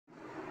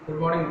Good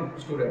morning,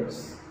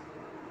 students.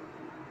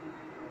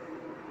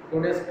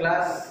 Today's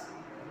class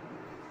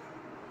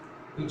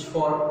is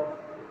for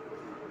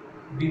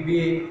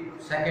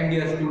BBA second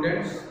year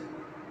students,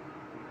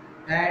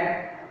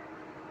 and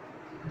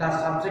the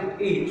subject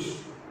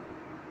is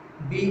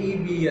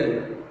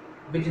BEBL,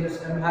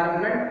 Business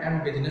Environment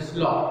and Business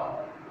Law.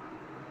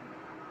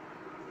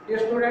 Dear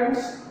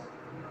students,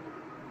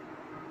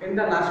 in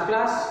the last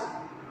class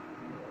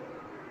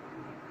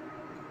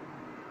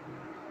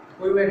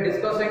we were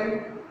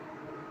discussing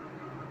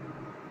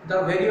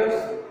the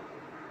various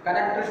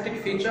characteristic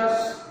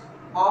features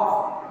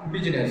of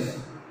business.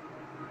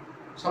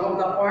 Some of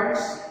the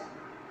points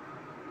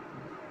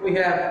we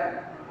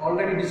have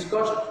already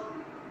discussed,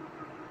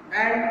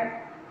 and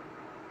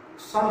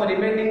some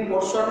remaining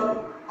portion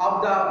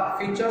of the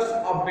features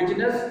of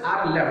business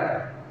are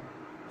left.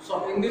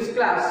 So in this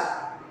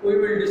class we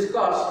will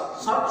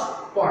discuss such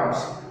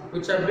points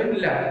which have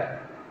been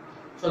left.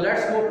 So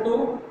let's move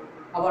to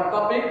our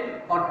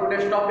topic, or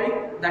today's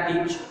topic, that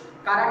is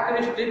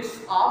characteristics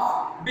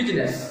of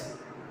business.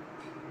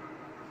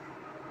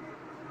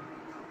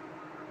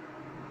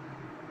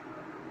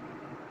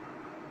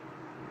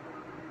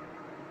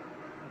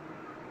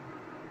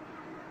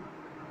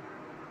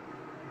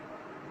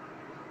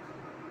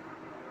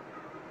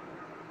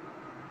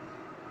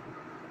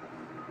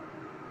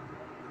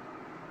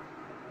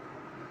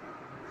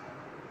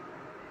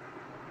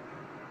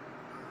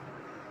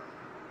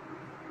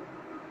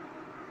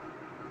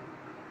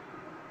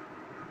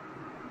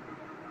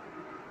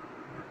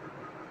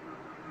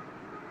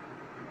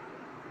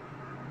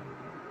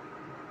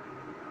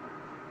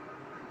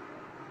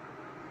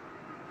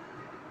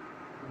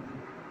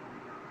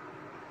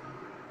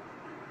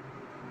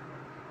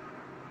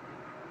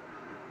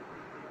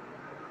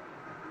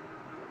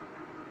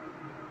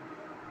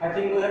 I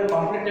think we have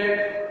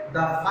completed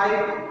the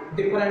 5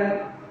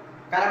 different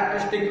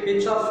characteristic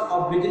features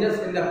of business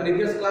in the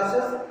previous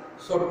classes.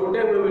 So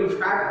today we will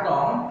start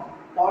from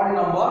point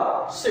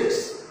number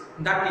 6,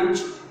 that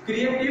is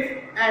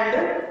creative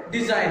and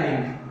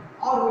designing,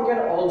 or we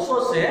can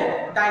also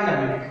say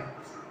dynamic.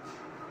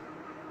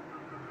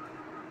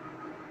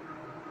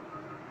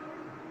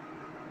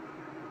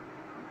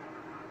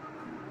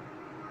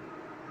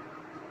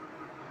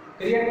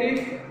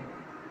 Creative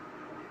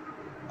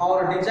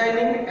or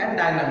designing and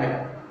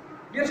dynamic.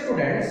 Dear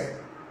students,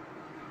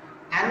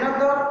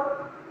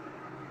 another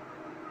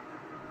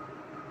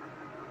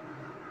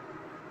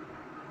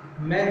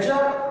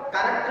major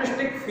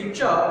characteristic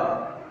feature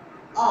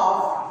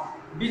of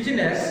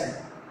business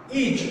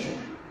is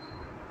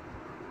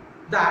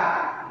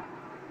that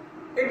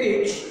it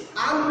is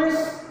always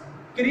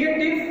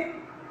creative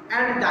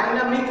and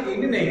dynamic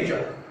in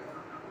nature.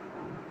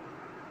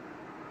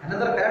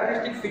 Another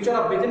characteristic feature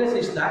of business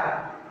is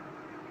that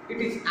it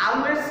is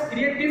always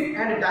creative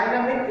and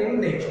dynamic in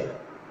nature.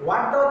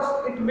 What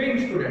does it mean,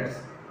 students?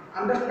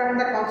 Understand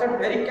the concept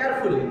very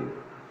carefully.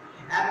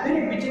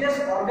 Every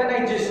business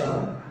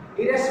organization,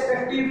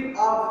 irrespective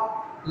of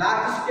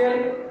large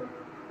scale,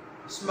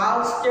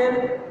 small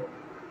scale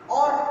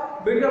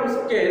or medium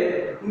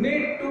scale,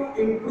 need to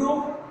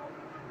improve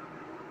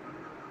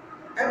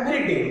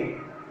every day,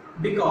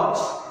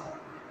 because,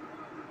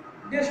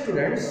 dear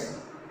students,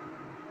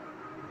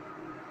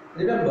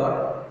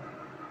 remember,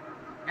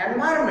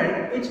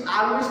 environment is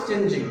always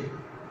changing.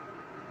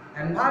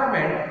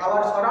 Environment,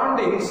 our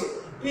surroundings,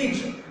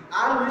 is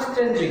always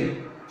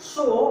changing.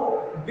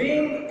 So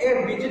being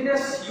a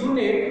business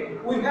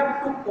unit, we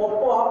have to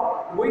cope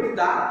up with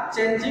the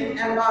changing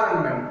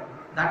environment.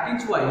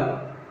 That is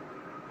why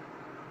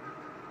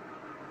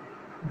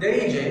there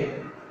is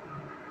a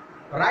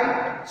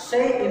right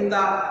say in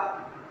the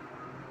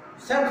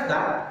sense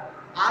that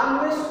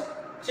always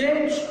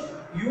change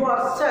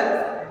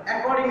yourself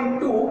according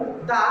to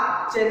the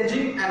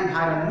changing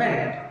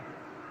environment.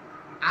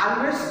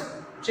 Always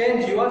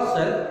change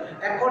yourself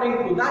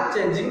according to the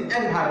changing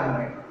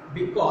environment,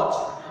 because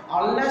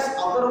unless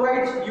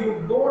otherwise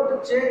you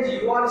don't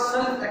change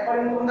yourself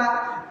according to the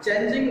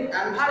changing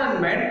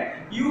environment,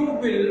 you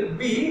will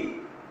be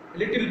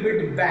little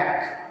bit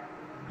back.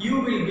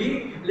 You will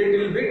be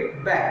little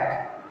bit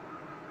back.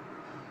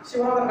 See,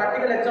 one of the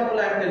practical example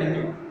I am telling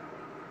you.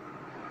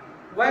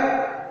 When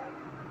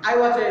I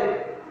was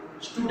a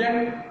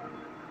student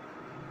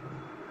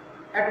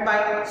at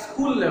my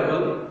school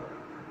level,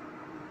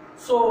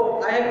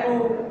 so I have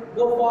to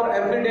go for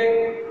every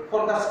day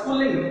for the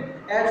schooling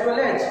as well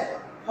as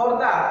for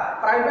the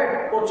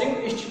private coaching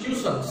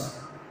institutions.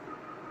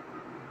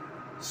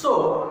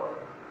 So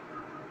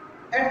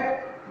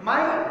at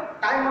my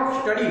time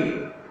of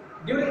study,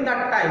 during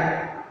that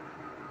time,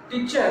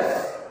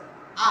 teachers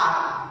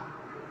are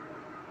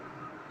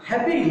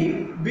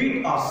happily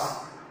beat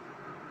us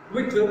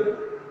with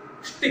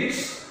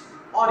sticks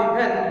or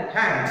even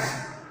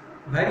hands,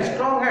 very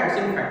strong hands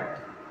in fact.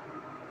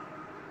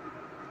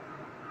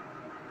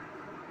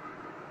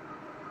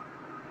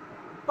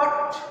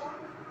 But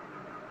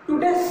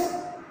today's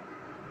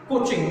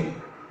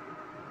coaching,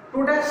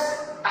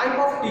 today's type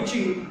of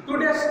teaching,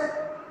 today's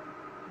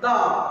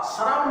the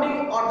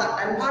surrounding or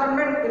the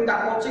environment in the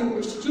coaching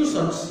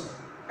institutions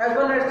as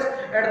well as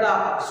at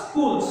the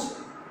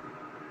schools,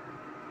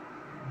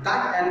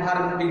 that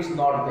environment is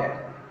not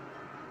there.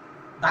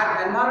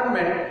 That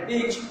environment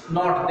is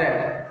not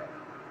there.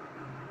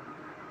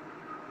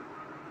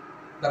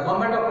 The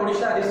government of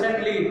Odisha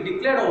recently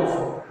declared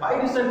also,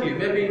 why recently,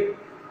 maybe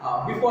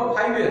before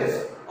 5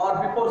 years or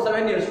before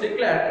 7 years,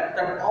 declared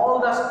that all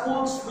the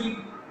schools will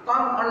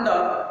come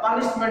under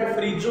punishment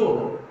free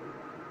zone.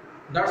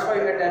 That's why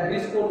at every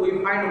school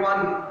we find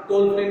one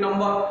toll-free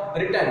number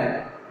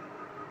written,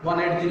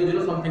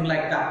 1800, something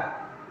like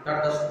that.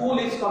 That the school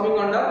is coming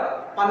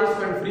under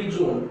punishment free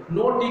zone.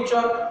 No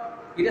teacher,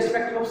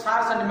 irrespective of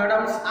sirs and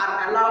madams,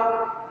 are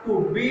allowed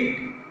to beat,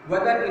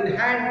 whether in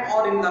hand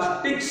or in the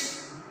sticks,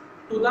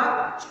 to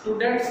the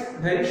students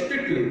very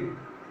strictly.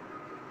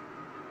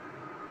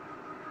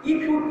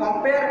 If you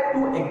compare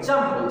two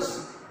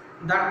examples,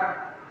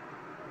 that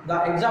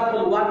the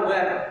example one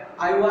where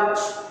I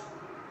was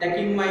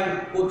taking my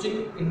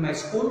coaching in my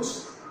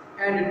schools,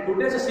 and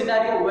today's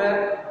scenario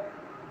where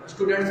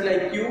students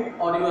like you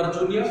or your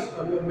juniors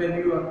or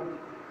maybe your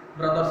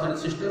brothers and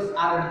sisters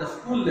are at the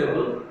school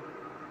level.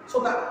 So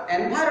the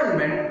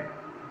environment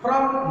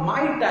from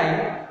my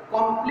time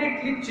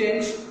completely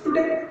changed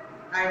today.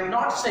 I am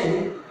not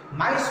saying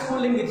my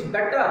schooling is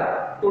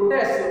better,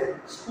 today's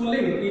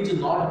schooling is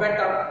not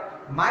better.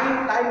 My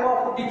type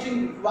of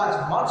teaching was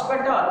much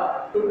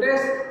better,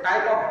 today's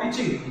type of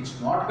teaching is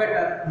not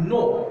better.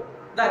 No,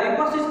 the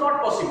reverse is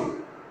not possible.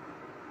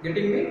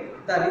 Getting me?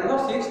 The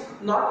reverse is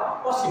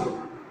not possible.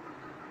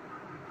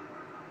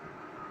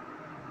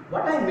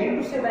 What I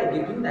mean to say by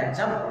giving the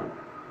example,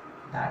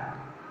 that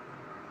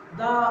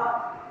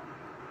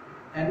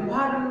the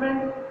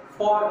environment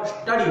for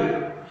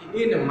study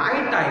in my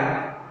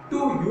time to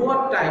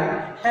your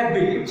time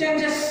heavily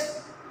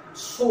changes.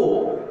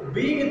 So,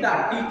 being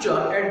the teacher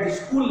at the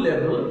school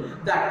level,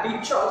 the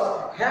teachers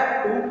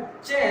have to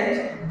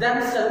change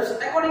themselves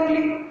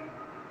accordingly.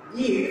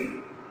 If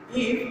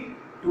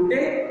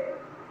today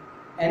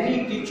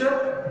any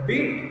teacher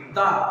beat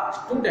the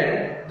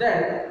student,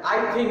 then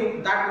I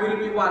think that will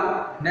be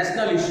one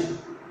national issue.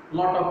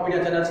 Lot of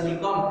media channels will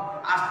come,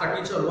 ask the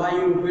teacher, why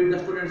you beat the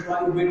students,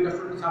 why you beat the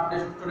students, आपने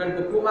student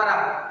को क्यों मारा,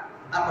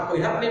 आपका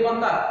कोई हक नहीं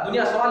बनता,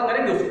 दुनिया सवाल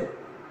करेंगे उसको.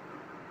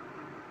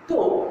 So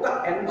the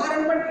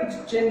environment is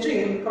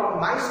changing from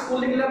my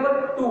schooling level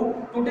to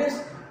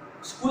today's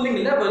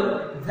schooling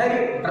level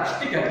very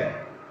drastically.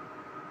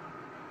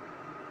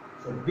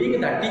 So being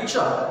the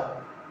teacher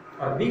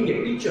or being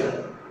a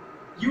teacher,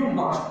 you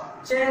must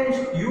change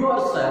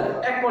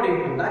yourself according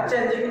to the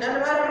changing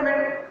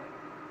environment.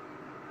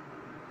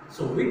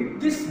 So with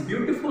this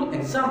beautiful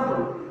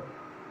example,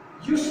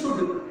 you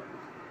should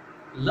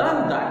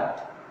learn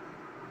that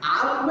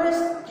always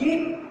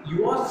keep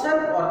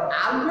yourself or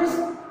always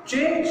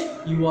change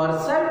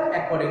yourself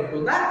according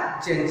to the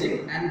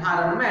changing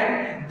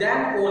environment,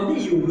 then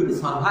only you will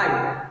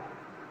survive.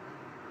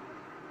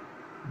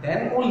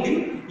 Then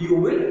only you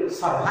will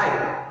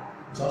survive.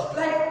 Just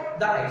like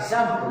the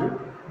example,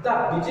 the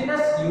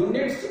business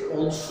units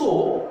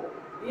also,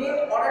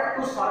 in order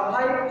to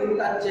survive in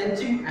the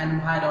changing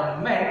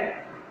environment,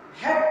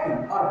 have to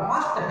or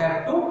must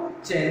have to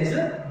change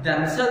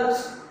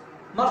themselves.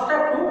 Must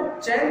have to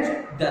change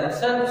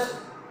themselves.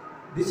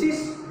 This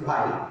is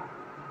why,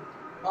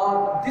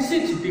 or this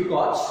is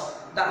because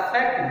the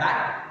fact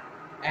that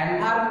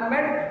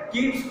environment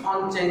keeps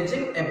on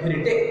changing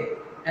every day.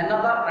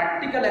 Another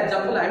practical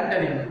example I am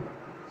telling you.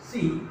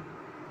 See,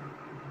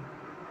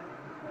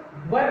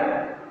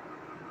 when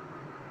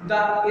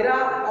the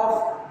era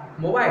of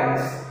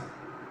mobiles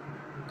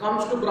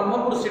comes to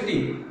Brahmapur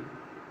city,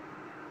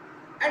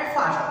 at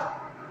first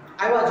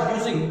I was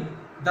using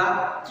the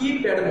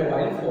keypad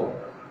mobile phone.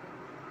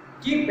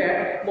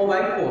 Keypad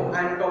mobile phone. I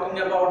am talking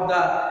about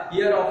the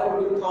year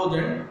of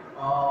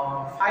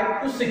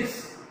 2005 to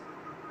 6,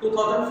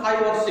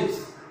 2005 or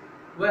 6,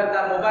 where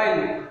the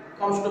mobile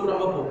comes to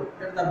Brahmapur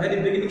at the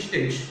very beginning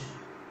stage.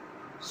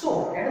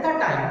 So at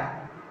that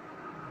time,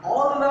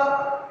 all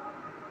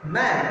the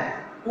men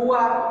who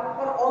are,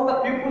 or all the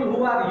people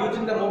who are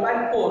using the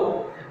mobile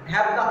phone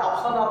have the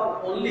option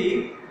of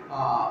only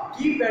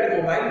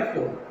keypad mobile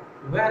phone,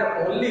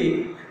 where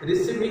only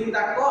receiving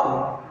the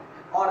call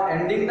or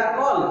ending the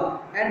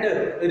call and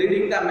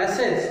reading the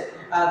message.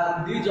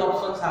 These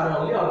options are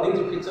only, or these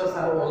features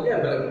are only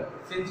available.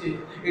 Since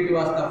it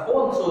was the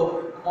phone,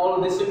 so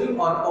call receiving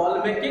or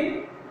call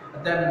making,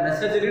 then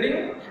message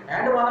reading,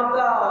 and one of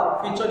the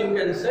feature you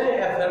can say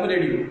FM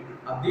radio.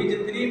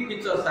 These three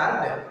features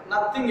are there,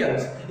 nothing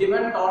else.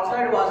 Even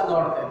torchlight was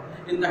not there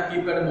in the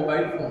keypad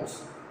mobile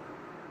phones,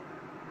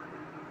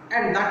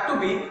 and that to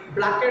be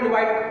black and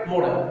white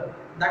model.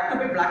 That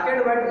to be black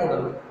and white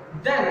model.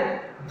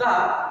 Then the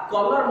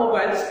color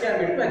mobiles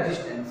came into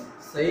existence.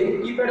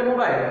 Same keypad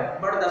mobile,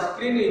 but the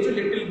screen is a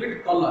little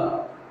bit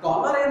color.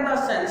 Color in the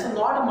sense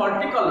not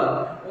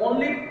multicolor.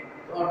 Only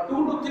 2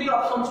 to 3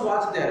 options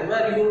was there,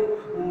 where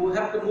you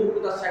have to move to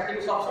the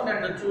settings option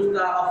and choose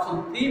the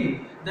option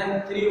theme.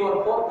 Then 3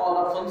 or 4 call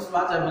options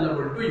was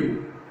available to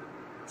you.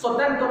 So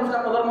then comes the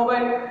color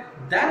mobile,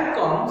 then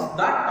comes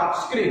the touch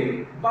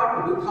screen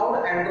but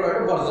without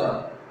Android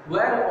version,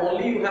 where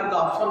only you have the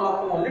option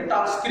of only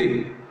touch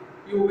screen.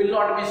 You will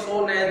not be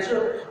shown as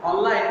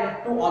online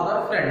to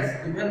other friends,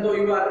 even though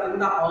you are in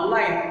the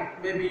online,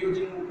 maybe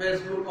using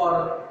Facebook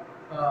or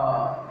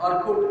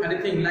put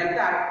anything like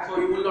that. So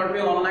you will not be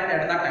online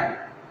at that time.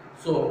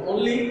 So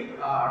only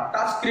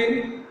touch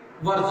screen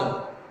version.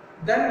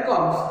 Then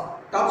comes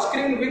touch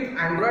screen with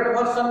Android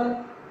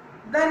version.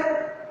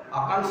 Then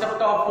a concept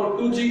of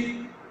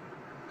 2G,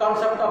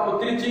 concept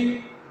of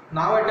 3G.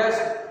 Nowadays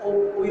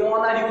we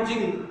all are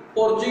using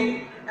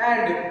 4G,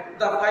 and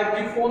the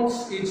 5G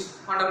phones is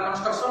under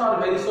construction or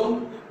very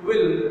soon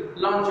will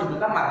launch into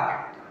the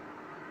market.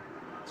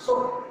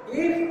 So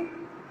if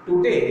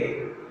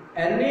today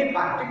any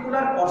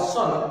particular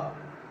person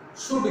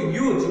should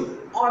use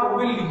or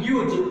will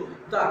use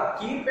the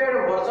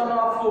keypad version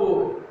of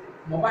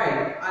mobile,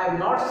 I am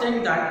not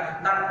saying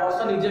that that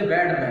person is a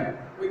bad man.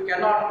 We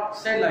cannot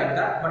say like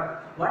that,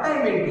 but what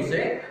I mean to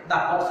say, the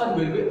person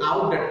will be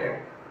outdated,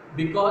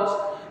 because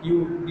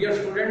you, dear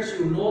students,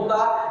 you know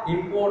the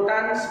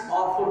importance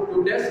of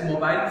today's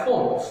mobile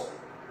phones.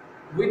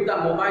 With the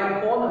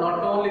mobile phone,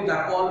 not only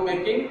the call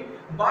making,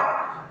 but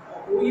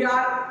we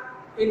are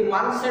in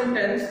one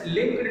sentence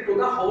linked to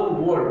the whole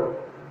world,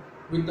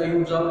 with the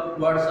use of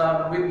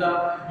WhatsApp, with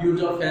the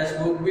use of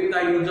Facebook, with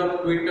the use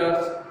of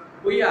Twitter.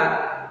 We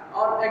are,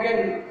 or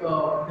again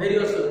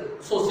various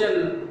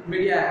social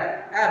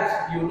media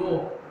apps, you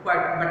know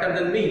quite better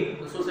than me,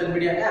 the social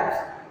media apps.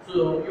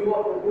 So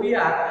we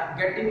are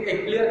getting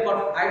a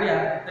clear-cut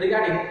idea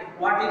regarding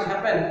what is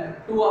happening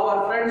to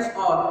our friends,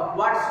 or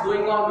what's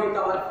going on with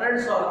our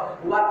friends, or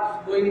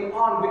what's going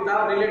on with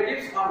our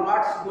relatives, or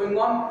what's going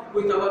on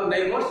with our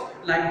neighbors,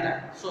 like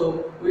that.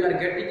 So we are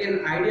getting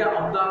an idea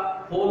of the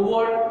whole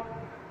world.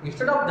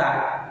 Instead of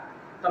that,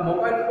 the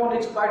mobile phone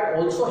is quite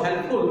also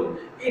helpful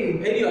in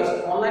various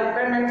online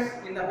payments.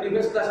 In the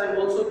previous class, I have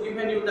also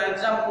given you the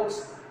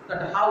examples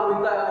that how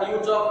with the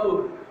use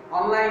of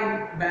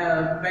online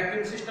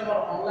banking system or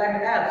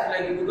online apps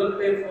like Google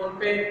Pay, Phone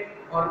Pay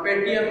or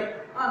Paytm.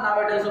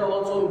 Nowadays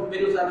also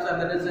various apps are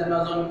there, is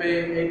Amazon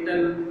Pay,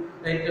 Airtel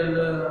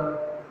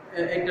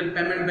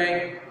Payment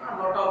Bank, a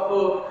lot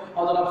of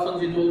other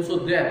options is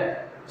also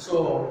there.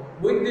 So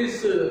with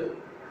this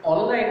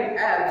online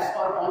apps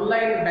or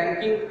online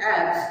banking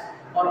apps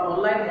or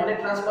online money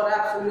transfer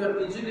apps, we have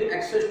easily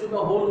access to the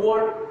whole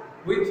world.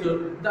 With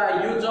the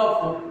use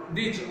of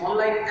these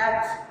online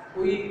apps,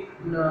 we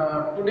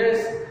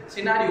today's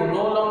scenario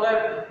no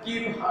longer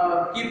keep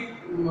hard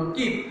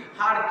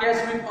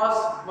cash with us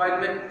while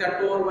making the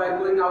tour, while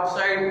going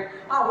outside.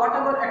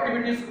 Whatever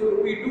activities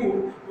we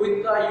do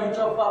with the use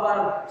of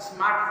our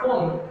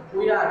smartphone,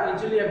 we are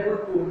easily able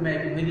to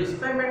make various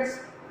payments.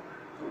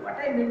 So what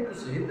I mean to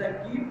say, the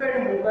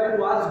keypad mobile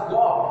was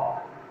gone.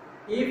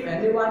 If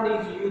anyone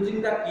is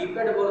using the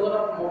keypad version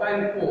of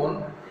mobile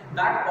phone,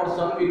 that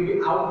person will be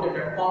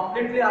outdated,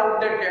 completely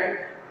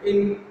outdated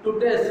in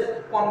today's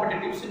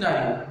competitive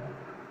scenario.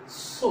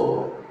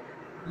 So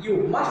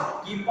you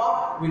must keep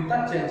up with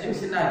the changing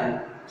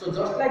scenario. So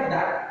just like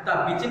that,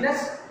 the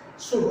business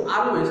should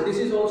always, this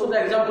is also the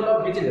example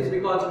of business,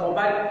 because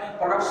mobile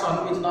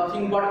production is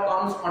nothing but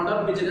comes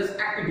under business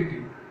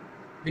activity,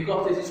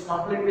 because this is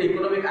completely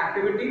economic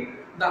activity.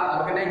 The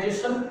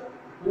organization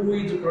who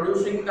is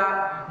producing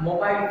the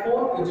mobile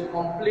phone is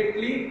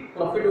completely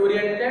profit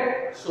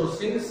oriented. So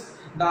since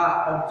the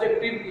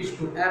objective is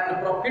to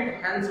earn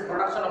profit, hence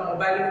production of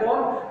mobile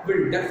phone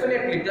will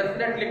definitely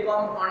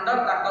come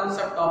under the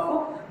concept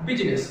of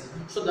business.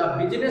 So the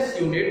business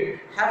unit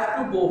has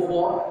to go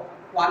for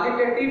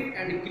qualitative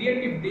and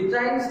creative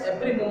designs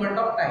every moment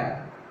of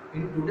time.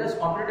 In today's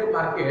competitive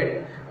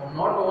market,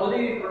 not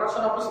only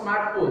production of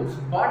smartphones,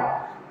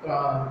 but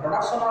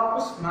production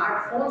of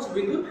smartphones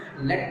with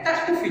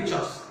latest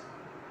features.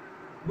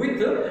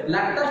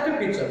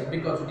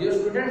 Because dear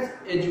students,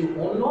 as you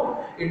all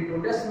know, in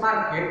today's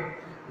market,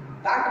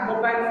 that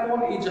mobile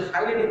phone is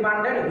highly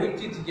demanded,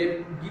 which is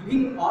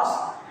giving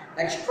us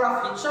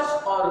extra features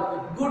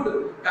or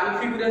good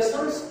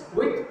configurations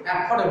with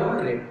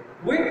affordable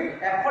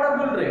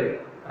rate.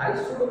 Price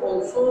should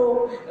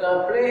also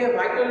play a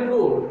vital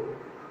role.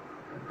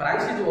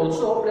 Price is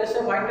also plays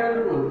a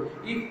vital role.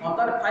 If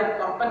other 5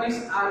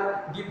 companies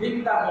are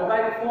giving the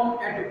mobile phone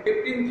at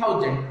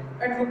 15,000,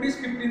 at rupees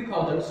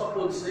 15,000,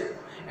 suppose say,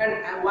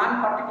 and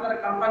one particular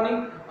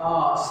company,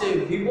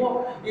 say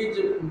Vivo, is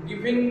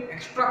giving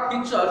extra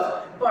features,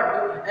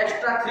 but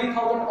extra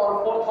 3,000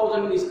 or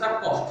 4,000 is the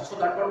cost. So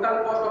the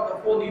total cost of the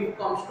phone, if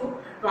comes to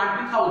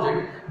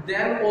 20,000,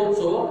 then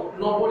also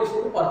nobody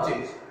should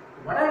purchase.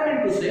 What I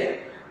mean to say,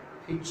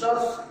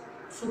 features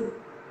should,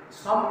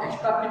 some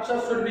extra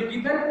features should be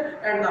given,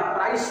 and the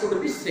price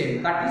should be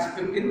same, that is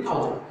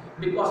 15,000,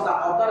 because the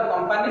other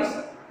companies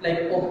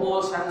like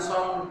Oppo,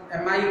 Samsung,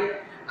 MI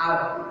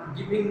are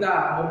giving the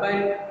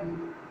mobile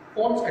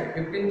phones at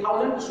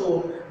 15,000.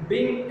 So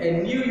being a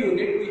new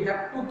unit, we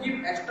have to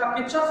give extra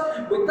features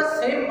with the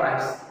same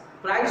price.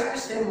 Price भी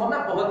same होना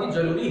बहुत ही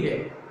जरूरी है.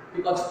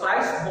 Because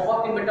price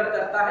बहुत ही matter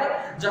करता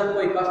है जब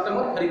कोई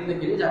कस्टमर खरीदने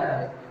के लिए जाता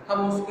है।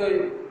 हम उसके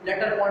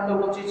लेटर पॉइंट में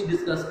वो चीज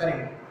डिस्कस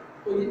करेंगे।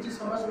 तो ये चीज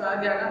समझ में आ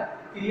गया ना,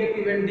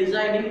 creative and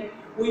designing.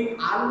 We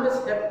always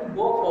have to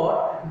go for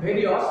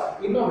various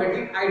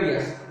innovative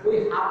ideas. We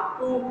have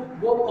to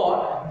go for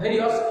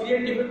various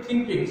creative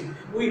thinkings.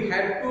 We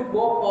have to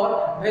go for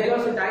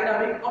various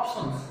dynamic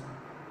options.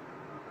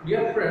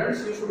 Dear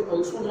friends, you should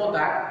also know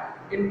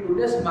that in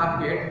today's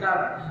market,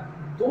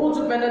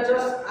 those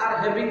managers are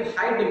having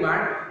high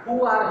demand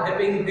who are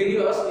having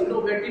various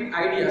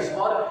innovative ideas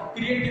or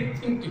creative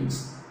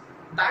thinkings.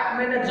 That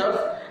managers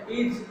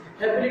is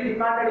heavily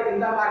demanded in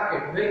the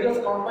market. Various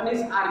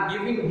companies are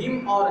giving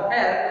him or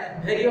her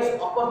various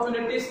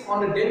opportunities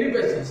on a daily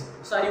basis.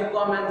 Sir, you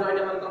come and join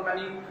our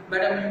company.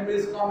 Madam, you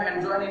please come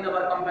and join in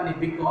our company,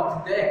 because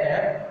they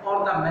have, or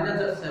the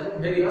managers have,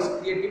 various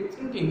creative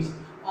thinkings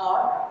or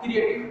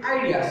creative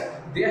ideas.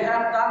 They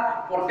have the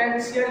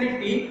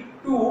potentiality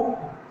to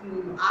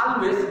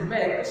always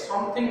make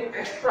something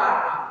extra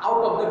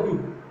out of the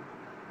group.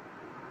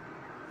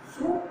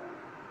 So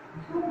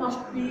you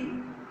must be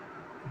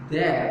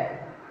there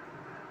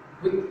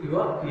with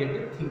your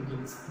creative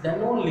thinkings. Then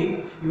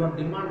only your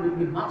demand will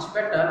be much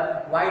better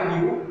while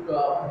you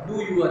do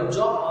your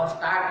job or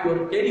start your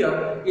career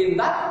in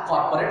the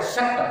corporate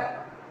sector.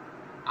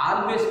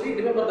 Always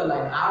remember the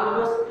line,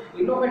 always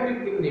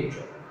innovative in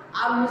nature,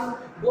 always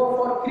go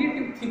for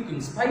creative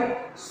thinkings. भाई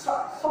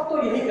सब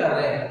तो यही कर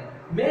रहे हैं,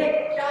 मैं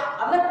क्या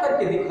अलग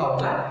करके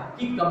दिखाऊंगा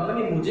कि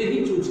कंपनी मुझे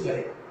ही चूज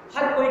करे।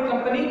 हर कोई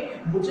कंपनी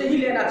मुझे ही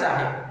लेना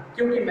चाहे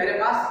क्योंकि मेरे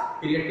पास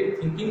क्रिएटिव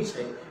थिंकिंग्स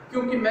है,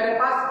 क्योंकि मेरे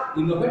पास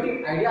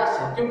इनोवेटिव आइडियाज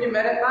है, क्योंकि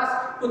मेरे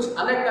पास कुछ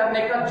अलग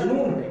करने का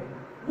जुनून है।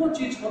 वो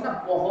चीज होना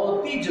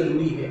बहुत ही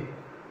जरूरी है।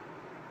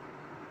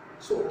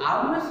 So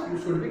always you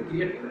should be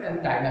creative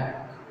and dynamic.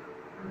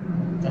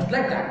 Just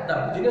like that the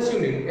business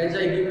unit, as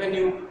I given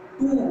you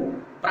to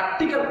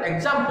practical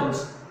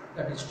examples,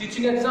 that is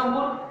teaching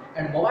example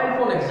and mobile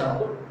phone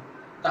example,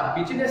 the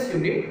business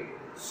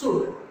unit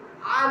should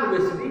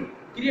always be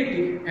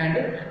creative and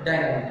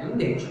dynamic in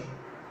nature.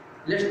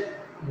 Let's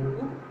move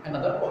to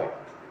another point.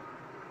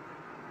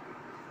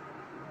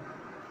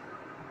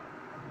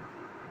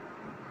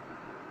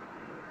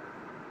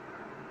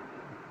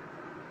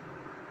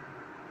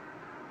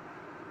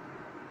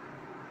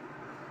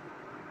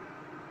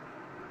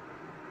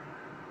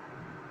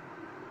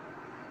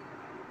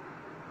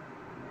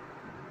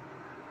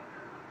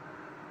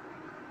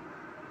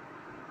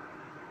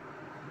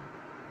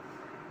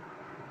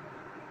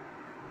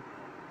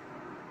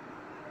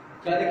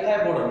 क्या लिखा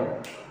है board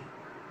में?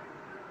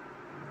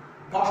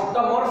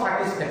 Customer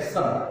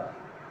satisfaction.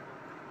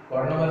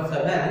 Point number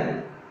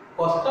 7,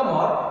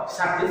 customer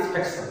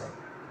satisfaction.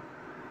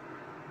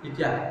 ये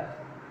क्या है?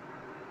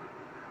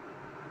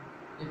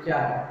 ये क्या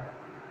है?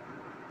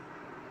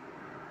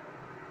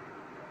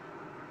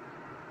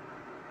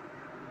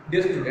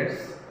 Dear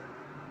students,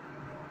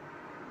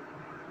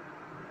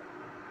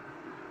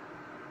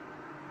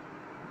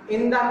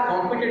 in the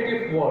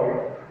competitive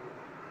world,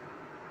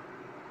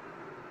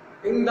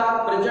 in the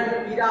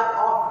present era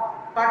of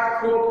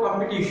cutthroat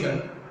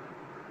competition,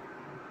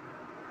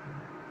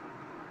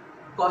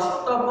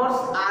 customers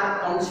are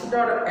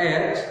considered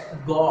as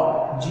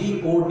God,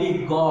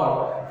 G-O-D, God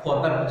for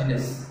the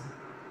business.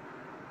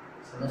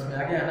 समझ में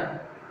आ गया ना?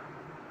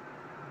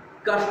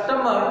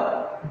 कस्टमर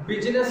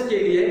बिजनेस के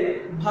लिए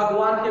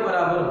भगवान के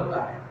बराबर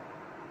होता है।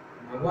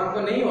 भगवान तो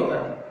नहीं होता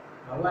है,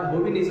 भगवान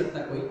हो भी नहीं सकता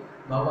कोई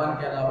भगवान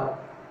के अलावा,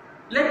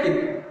 लेकिन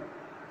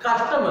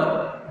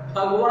कस्टमर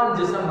भगवान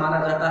जैसा माना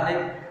जाता है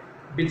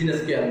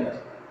बिजनेस के अंदर।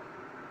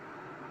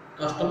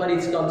 Customer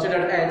is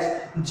considered as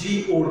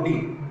G-O-D,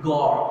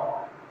 God.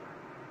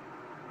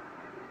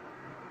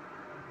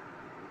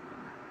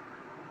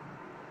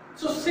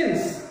 So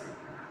since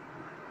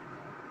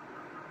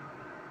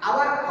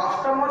our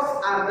customers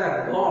are the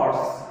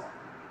gods,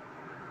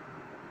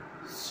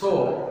 so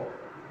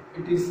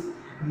it is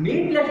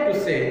needless to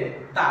say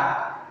that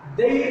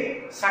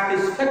their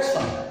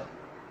satisfaction,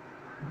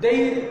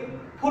 their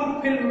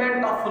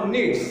fulfillment of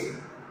needs,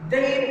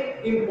 their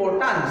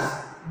importance,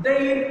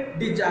 their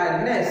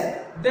desiredness,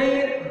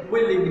 their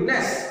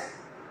willingness,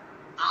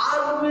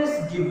 always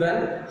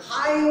given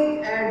high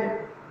and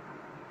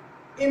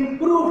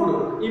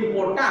improved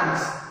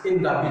importance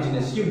in the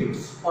business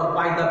units or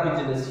by the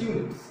business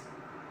units.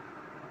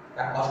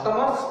 The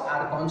customers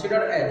are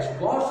considered as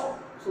gods,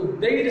 so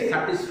their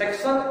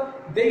satisfaction,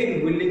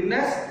 their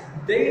willingness,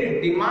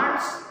 their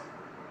demands,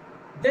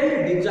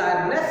 their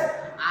desiredness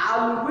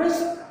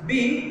always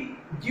be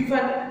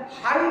given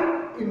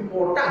high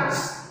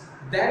importance.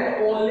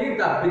 Then only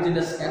the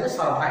business can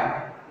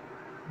survive.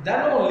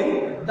 Then only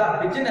the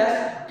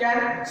business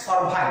can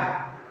survive.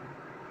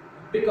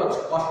 Because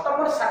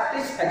customer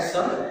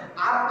satisfaction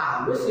are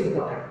always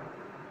important.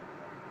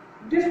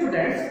 Dear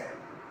students,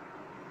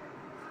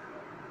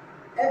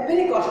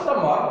 every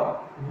customer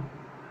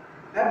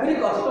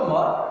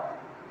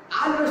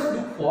always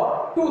look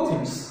for two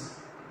things.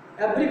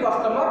 Every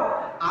customer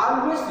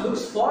always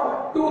looks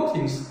for two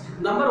things.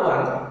 Number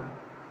one,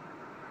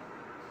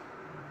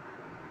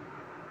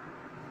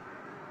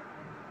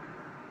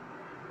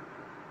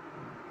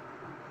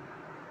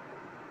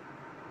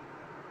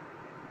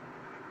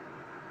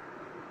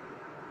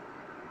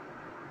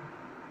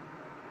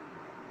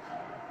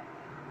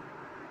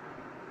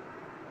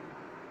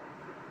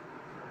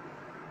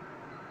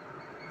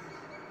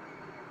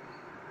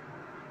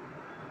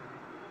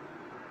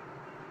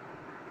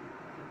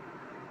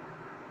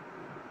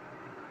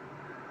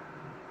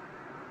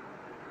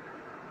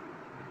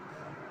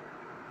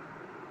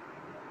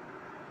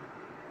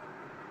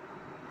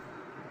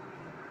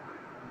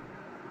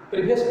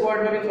 previous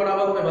point में भी थोड़ा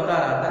बहुत मैं बता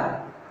रहा था,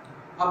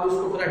 अब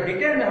उसको थोड़ा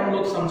डिटेल में हम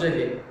लोग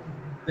समझेंगे।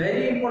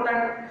 वेरी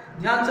इंपॉर्टेंट,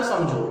 ध्यान से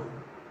समझो।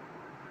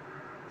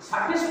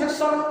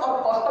 satisfaction or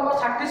customer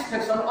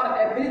satisfaction or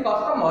every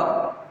customer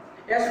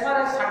as far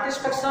as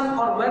satisfaction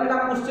or when the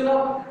question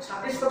of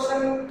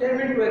satisfaction came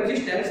into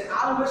existence,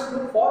 always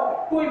look for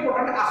two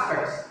important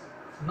aspects.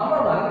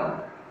 Number one,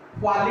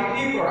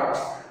 quality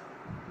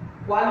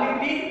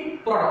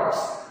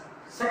products.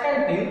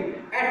 Second thing,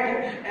 at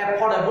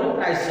affordable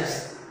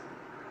prices.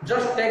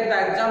 Just take the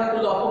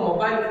example of a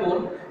mobile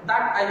phone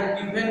that I have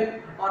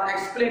given or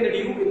explained to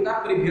you in the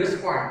previous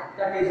point,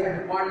 that is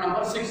at point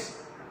number 6.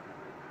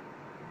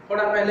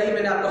 थोड़ा पहले ही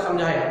मैंने आपको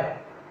समझाया।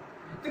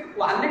 The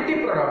quality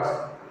products.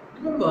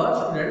 Remember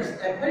students,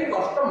 every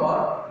customer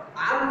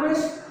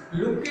always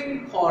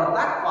looking for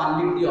the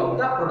quality of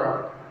the product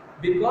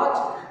because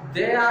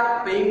they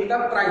are paying the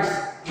price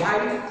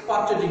while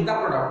purchasing the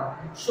product.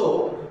 So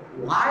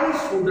why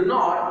should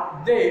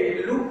not they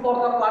look for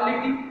the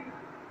quality?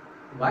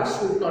 Why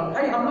should not?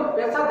 भाई हम लोग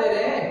पैसा दे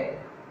रहे हैं,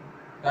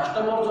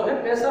 customer जो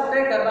है पैसा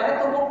पे कर रहा है,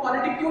 तो वो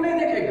क्वालिटी क्यों नहीं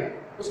देखेगा?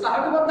 उसका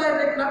हक बनता है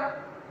देखना,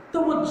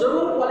 तो वो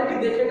जरूर क्वालिटी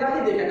देखेगा ही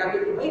देखेगा कि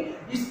भाई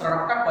इस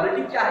प्रोडक्ट का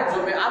क्वालिटी क्या है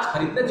जो मैं आज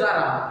खरीदने जा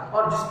रहा हूं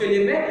और जिसके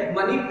लिए मैं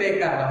मनी पे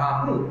कर रहा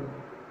हूं।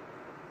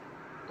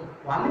 तो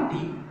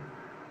quality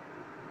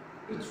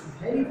is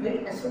very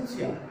very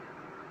essential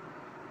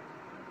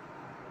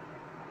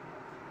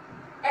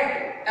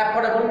at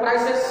affordable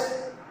prices.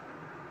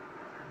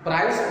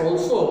 Price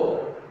also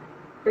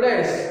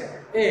place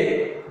a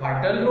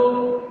vital role.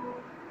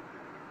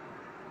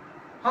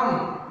 हम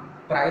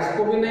प्राइस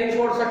को भी नहीं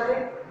छोड़ सकते,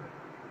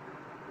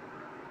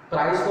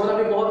 प्राइस होना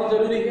भी बहुत ही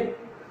जरूरी है।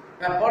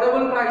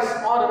 अफोर्डेबल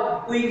प्राइस और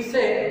वी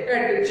से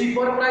eight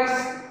cheaper price.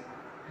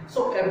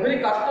 So every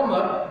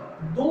customer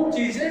दो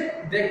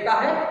चीजें देखता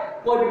है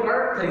कोई भी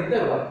प्रोडक्ट खरीदते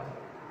वक्त।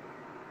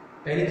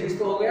 पहली चीज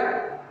तो हो गया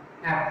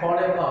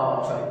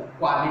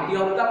quality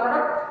of the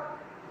product,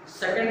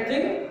 second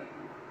thing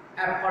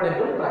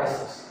affordable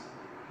prices.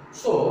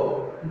 So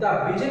the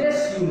business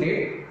unit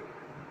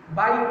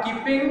by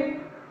keeping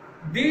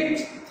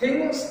these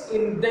things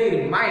in their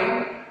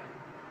mind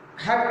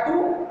have to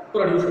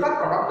produce the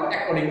product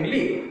accordingly.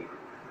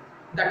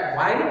 That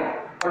while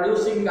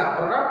producing the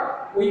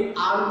product, we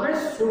always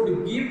should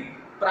give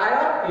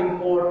prior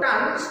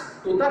importance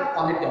to the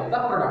quality of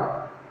the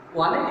product.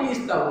 Quality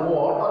is the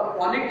word, or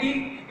quality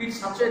is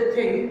such a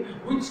thing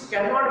which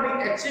cannot be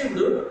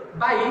achieved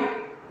by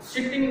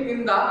sitting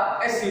in the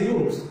AC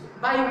rooms,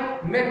 by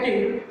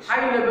making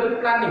high level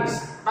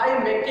plannings, by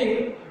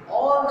making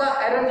all the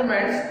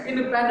arrangements in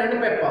pen and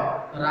paper.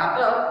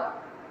 Rather,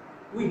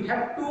 we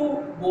have to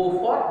go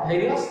for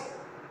various,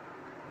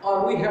 or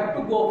we have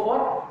to go for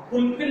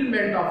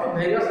fulfillment of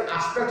various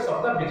aspects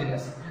of the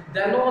business.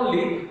 Then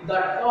only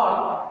the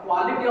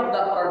quality of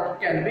the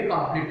product can be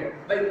completed.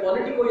 भाई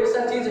quality कोई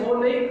ऐसा चीज हो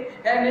नहीं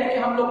कि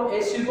हम लोग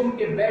AC room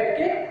के बैठ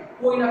के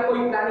कोई ना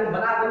कोई प्लानिंग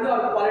बना देंगे और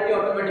क्वालिटी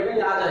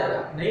ऑटोमेटिकली आ जाएगा।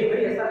 नहीं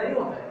भाई, ऐसा नहीं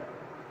होता है।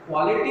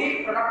 क्वालिटी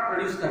प्रोडक्ट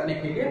प्रोड्यूस करने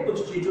के लिए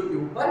कुछ चीजों के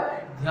ऊपर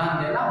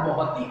ध्यान देना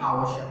बहुत ही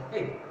आवश्यक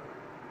है।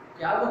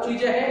 क्या वो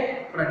चीजें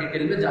हैं, थोड़ा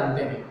डिटेल में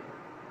जानते हैं।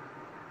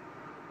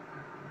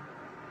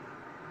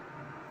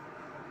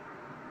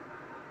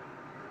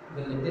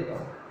 लिख देता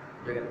हूं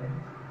जगह में।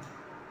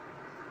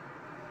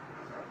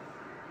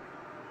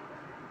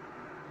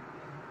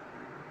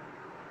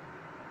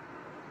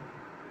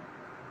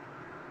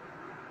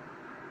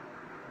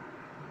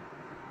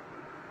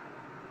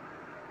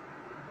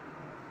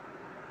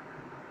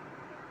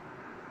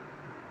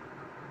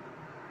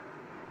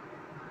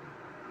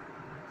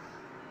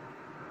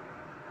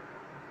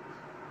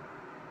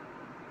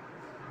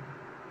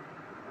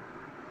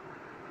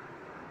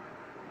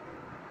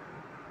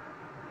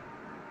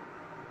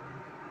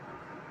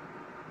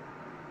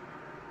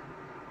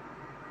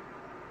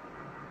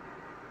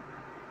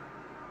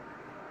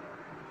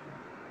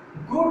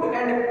 Good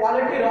and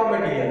quality raw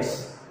materials.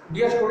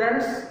 Dear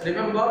students,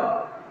 remember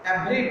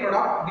every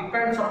product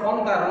depends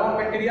upon the raw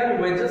material,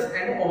 wages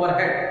and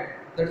overhead.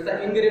 That's the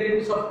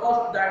ingredients of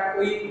cost that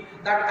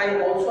I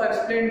also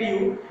explained to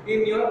you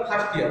in your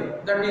first year.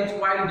 That is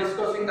while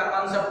discussing the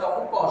concept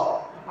of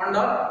cost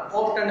under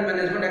cost and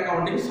management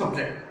accounting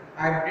subject.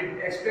 I have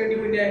explained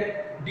you in a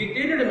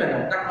detailed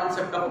manner the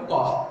concept of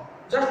cost.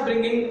 Just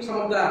bringing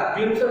some of the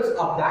glimpses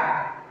of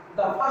that.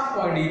 The first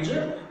point is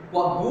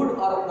good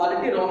or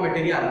quality raw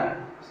material.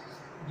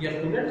 Dear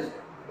students,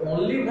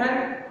 only when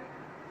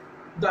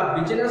the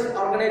business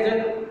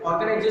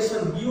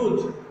organization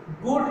use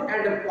good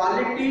and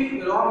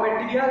quality raw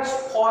materials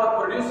for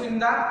producing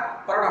the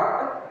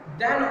product,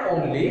 then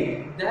only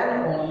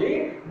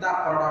the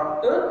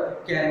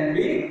product can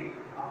be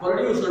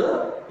produced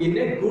in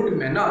a good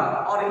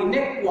manner, or in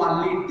a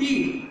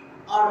quality,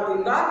 or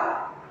in the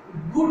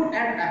good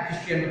and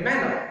efficient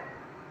manner.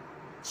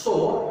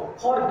 So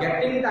for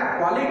getting the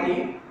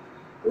quality,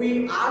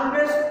 we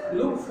always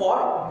look for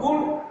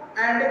good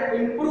and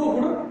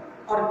improved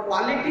और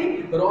quality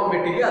raw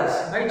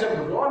materials. भाई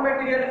जब raw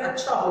material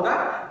अच्छा होगा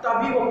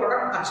तभी वो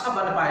product अच्छा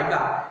बन पाएगा।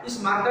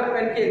 इस मार्कर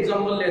पेन के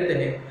एग्जांपल लेते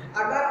हैं,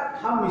 अगर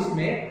हम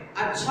इसमें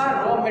अच्छा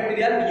रॉ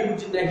मटेरियल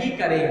यूज नहीं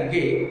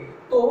करेंगे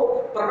तो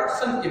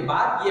प्रोडक्शन के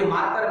बाद ये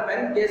मार्कर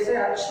पेन कैसे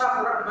अच्छा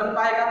प्रोडक्ट बन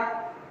पाएगा।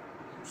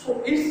 सो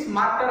इस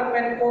मार्कर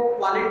पेन को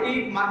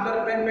क्वालिटी मार्कर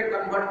पेन में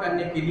कन्वर्ट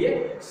करने के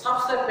लिए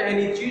सबसे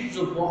पहली चीज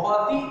जो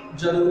बहुत ही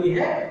जरूरी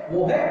है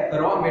वो है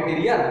रॉ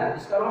मटेरियल।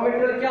 इसका रॉ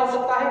मटेरियल क्या हो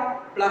सकता है,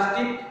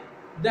 plastic,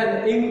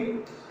 then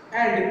ink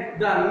and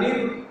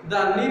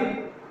the nib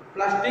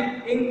plastic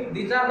ink,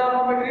 these are the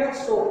raw materials.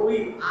 So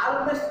we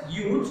always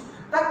use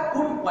the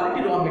good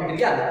quality raw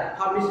material।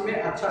 हम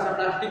इसमें अच्छा सा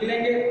प्लास्टिक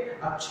लेंगे,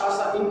 अच्छा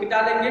सा इंक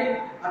डालेंगे,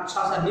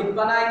 अच्छा सा निब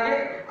बनाएंगे,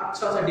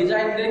 अच्छा सा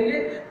डिजाइन देंगे,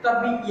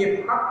 तभी ये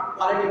प्रोडक्ट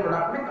क्वालिटी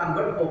प्रोडक्ट में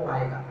कन्वर्ट हो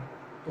पाएगा।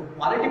 तो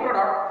क्वालिटी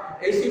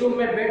प्रोडक्ट एसी रूम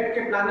में बैठ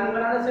के प्लानिंग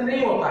बनाने से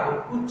नहीं होता है,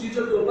 कुछ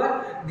चीजों के ऊपर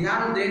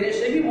ध्यान देने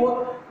से ही वो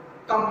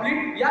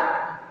कंप्लीट या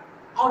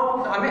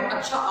आउटपुट हमें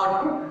अच्छा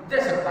आउटपुट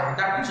दे सकता है।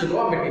 That is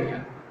raw material.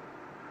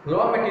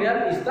 Raw material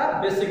is the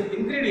basic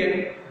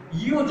ingredient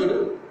used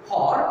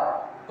for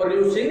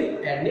producing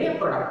any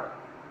product.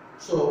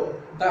 So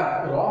the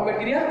raw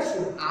material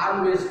should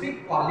always be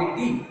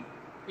quality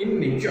in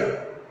nature.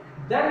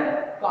 Then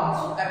comes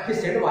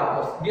efficient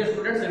workers. Dear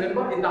students,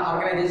 remember in the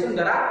organization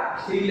there are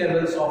three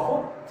levels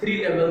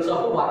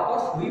of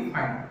workers we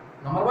find.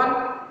 Number one,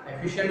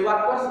 efficient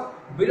workers.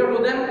 Below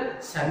to them,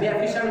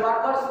 semi-efficient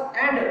workers,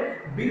 and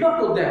below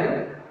to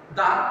them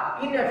the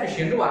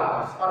inefficient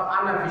workers or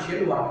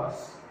inefficient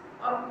workers.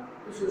 Or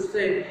you should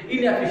say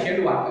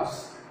inefficient workers.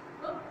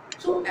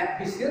 So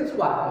efficient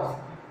workers,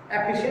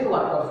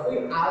 we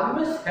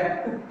always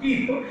have to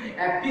keep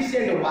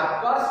efficient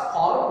workers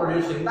for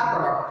producing the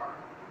product.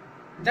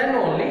 Then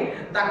only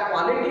the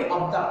quality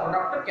of the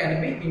product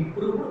can be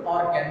improved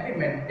or can be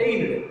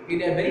maintained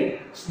in a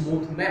very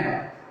smooth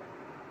manner.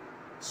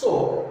 So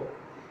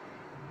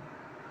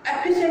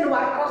efficient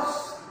workers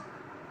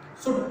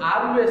should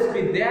always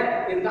be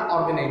there in the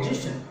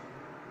organization.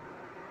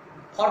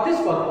 For this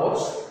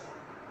purpose,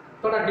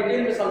 थोड़ा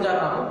detail में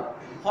समझाता हूँ।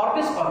 For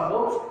this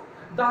purpose,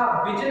 the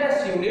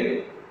business unit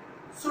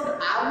should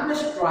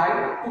always try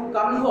to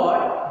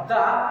convert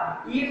the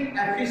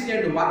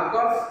inefficient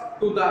workers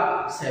to the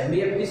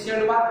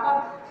semi-efficient worker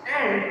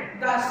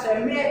and the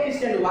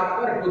semi-efficient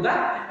worker to the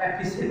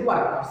efficient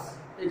workers.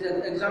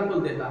 Example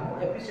देता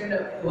हूँ। Efficient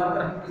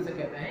worker हम किसे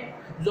कहते हैं,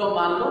 जो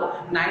मान लो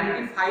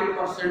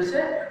 95%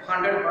 से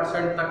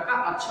 100% तक का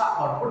अच्छा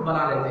आउटपुट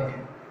बना लेते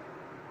हैं,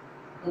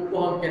 उनको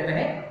हम कहते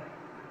हैं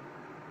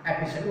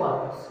एफिशिएंट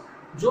वर्कर्स।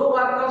 जो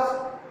वर्कर्स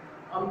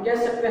हम कह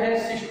सकते हैं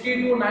 60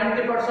 to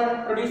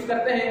 90% प्रोड्यूस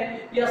करते हैं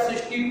या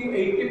 60 to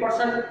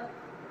 80%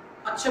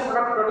 अच्छे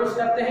प्रोडक्ट प्रोड्यूस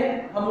करते हैं,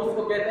 हम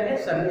उसको कहते हैं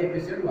सेमी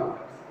एफिशिएंट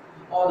वर्कर्स।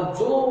 और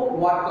जो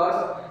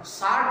वर्कर्स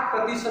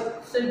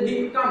 60% से भी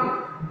कम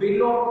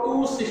बिलो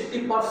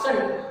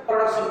 260%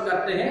 प्रोडक्शन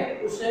करते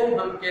हैं, उसे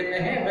हम कहते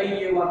हैं भाई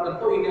ये वर्कर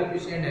तो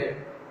इनएफिशिएंट है।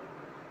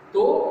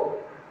 तो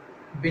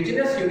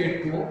बिजनेस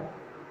यूनिट को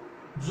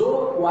जो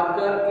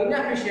वर्कर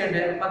इनएफिशिएंट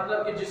है,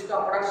 मतलब कि जिसका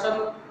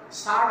प्रोडक्शन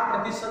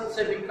 60%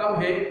 से भी कम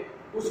है,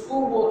 उसको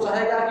वो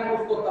चाहेगा कि वो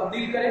उसको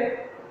तब्दील करे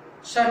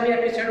सेमी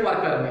एफिशिएंट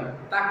वर्कर में,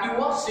 ताकि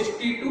वो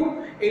 60 to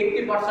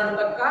 80%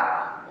 तक का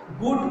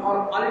गुड और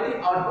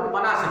क्वालिटी आउटपुट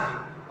बना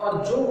सके। और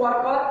जो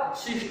वर्कर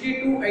 60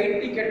 to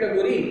 80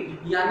 कैटेगरी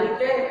यानी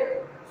कि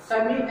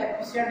सेमी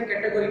एफिशिएंट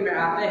कैटेगरी में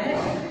आते हैं,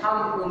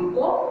 हम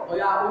उनको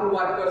या उन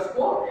वर्कर्स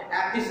को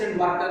एफिशिएंट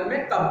वर्कर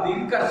में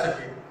तब्दील कर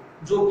सके,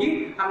 जो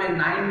कि हमें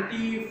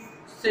 90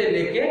 से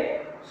लेके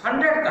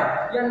 100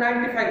 तक या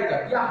 95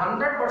 तक या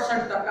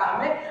 100% तक का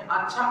हमें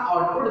अच्छा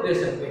आउटपुट दे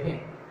सकते हैं।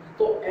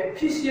 तो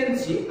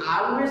efficiency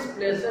always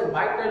plays a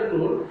vital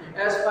role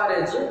as far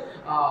as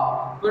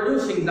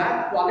producing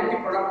that quality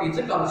product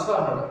is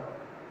concerned.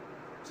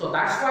 So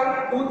that's why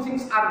two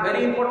things are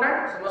very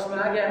important. समझ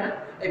में आ गया है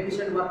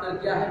efficient worker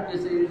क्या है,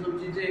 जैसे ये सब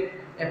चीजें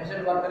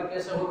efficient worker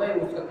कैसे होता है,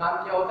 उसका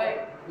काम क्या होता है,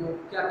 वो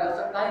क्या कर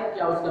सकता है,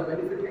 क्या उसका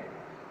बेनिफिट है।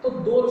 तो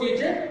दो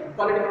चीजें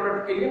क्वालिटी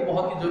प्रोडक्ट के लिए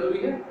बहुत ही जरूरी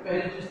है।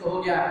 पहली चीज तो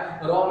हो गया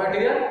रॉ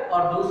मटेरियल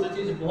और दूसरी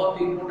चीज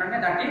बहुत ही इंपॉर्टेंट है,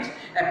 दैट इज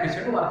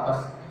एफिशिएंट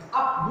वर्कर्स।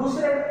 अब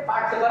दूसरे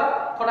पार्ट की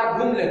तरफ थोड़ा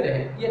घूम लेते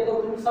हैं। ये तो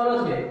तुम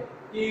समझ गए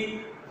कि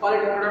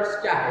क्वालिटी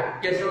प्रोडक्ट्स क्या है,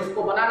 कैसे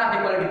उसको बनाना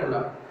है क्वालिटी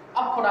प्रोडक्ट।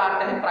 अब थोड़ा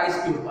आते हैं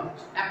प्राइस के ऊपर,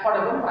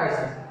 affordable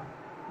prices.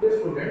 Dear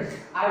students,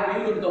 I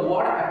have used the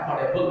word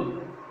affordable.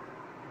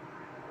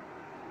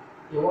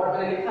 ये वर्ड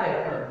मैंने लिखा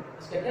है अफोर्डेबल,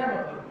 इसका क्या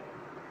मतलब,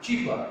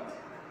 cheaper.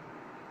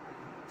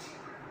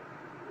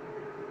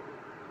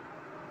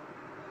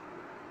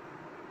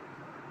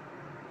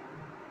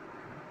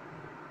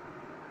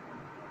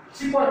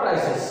 cheaper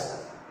prices,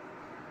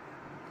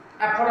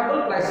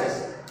 affordable prices।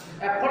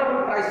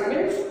 affordable price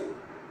means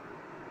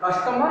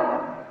customer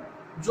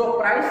जो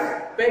प्राइस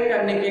पे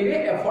करने के लिए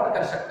अफोर्ड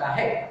कर सकता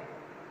है।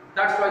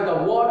 That's why the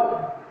word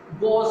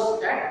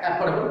goes at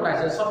affordable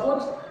prices।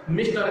 Suppose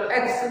Mr.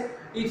 X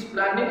is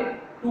planning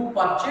to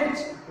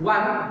purchase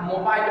one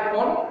mobile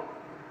phone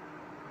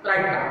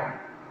right now,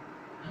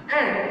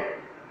 and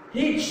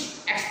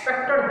his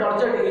expected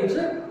budget is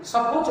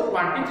suppose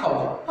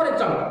 20,000 for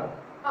example,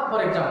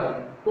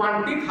 20,000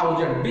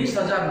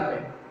 20,000 रुपए.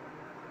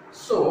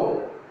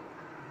 So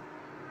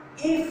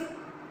if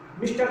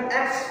Mr.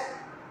 X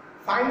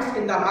finds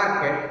in the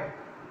market,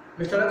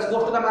 Mr. X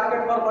goes to the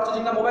market for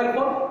purchasing a mobile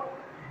phone,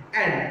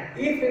 and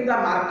if in the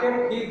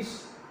market he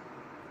is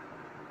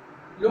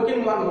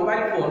looking one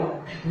mobile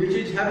phone which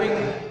is having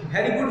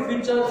very good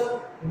features,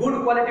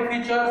 good quality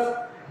features,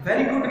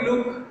 very good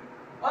look,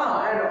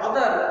 and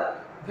other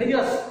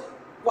various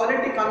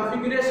quality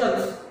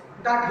configurations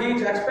that he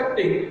is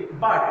expecting,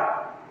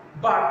 but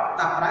the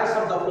price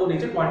of the phone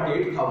is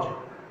 28,000.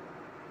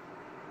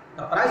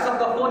 The price of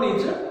the phone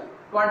is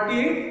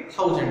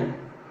 28,000.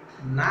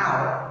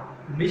 Now,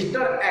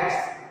 Mr. X,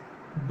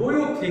 do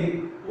you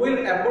think will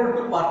able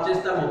to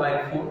purchase the mobile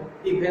phone,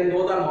 even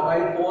though the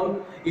mobile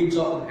phone is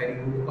of very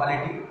good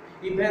quality,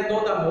 even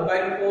though the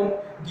mobile phone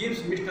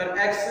gives Mr.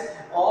 X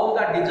all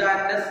the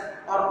desiredness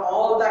or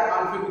all the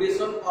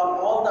configuration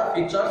or all the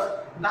features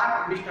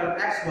that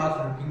Mr. X was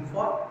looking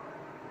for?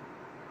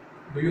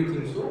 Do you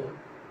think so?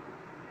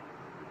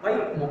 भाई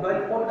mobile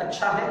phone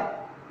अच्छा है,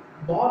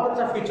 बहुत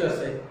अच्छा features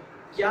है,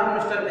 क्या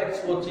mister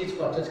x वो चीज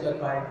purchase कर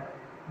पाए?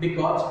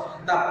 Because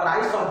the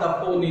price of the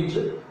phone is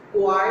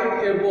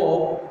quite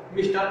above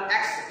Mr.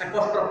 X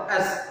apostrophe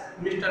S,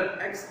 Mr.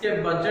 X के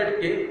बजट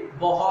के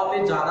बहुत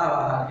ही ज्यादा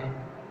बाहर है.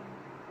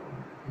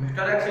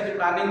 Mr. X is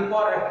planning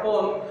for a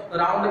phone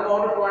around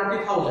about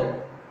 20,000,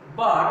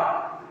 but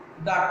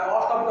the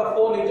cost of the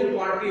phone is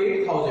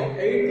 28,000,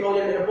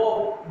 8,000 above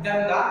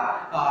than the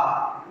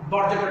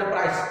budgeted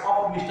price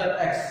of Mr.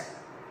 X.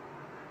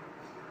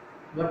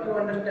 What you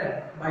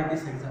understand by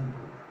this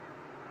example?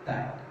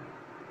 That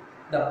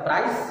the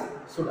price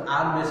should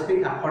always be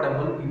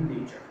affordable in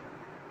nature.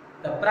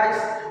 The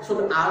price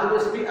should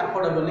always be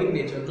affordable in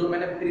nature. जो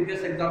मैंने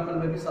previous example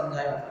में भी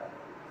समझाया था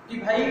कि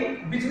भाई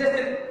business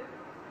की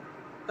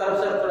तरफ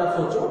से थोड़ा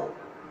सोचो,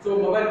 जो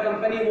मोबाइल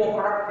कंपनी वो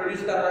प्रोडक्ट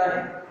प्रोड्यूस कर रहा है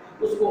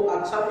उसको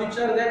अच्छा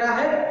फीचर देना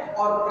है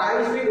और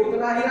प्राइस भी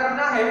उतना ही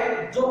रखना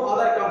है जो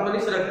अदर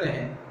कंपनीज रखते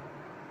हैं.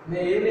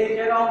 मैं ये नहीं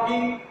कह रहा हूँ कि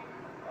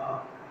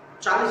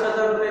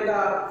 40,000 रुपए का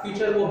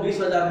फीचर वो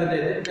 20,000 में दे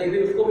दे, नहीं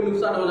भी उसको भी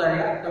नुकसान हो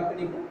जाएगा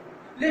कंपनी को.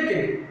 लेकिन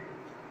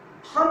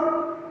हम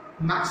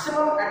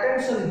मैक्सिमम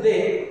अटेंशन दे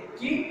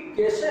कि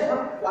कैसे हम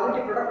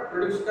क्वालिटी प्रोडक्ट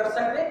प्रोड्यूस कर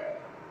सकते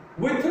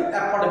with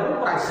affordable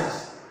prices.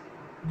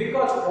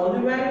 Because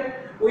only when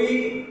we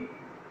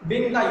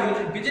being the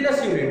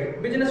business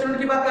unit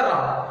की बात कर रहा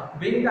हूँ,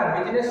 being the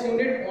business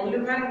unit, only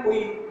when we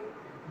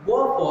go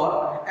for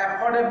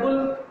affordable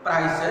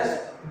prices,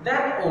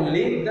 then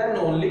only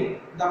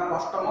the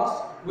customers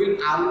will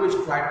always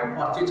try to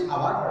purchase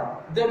our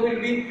product. They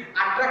will be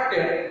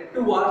attracted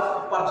towards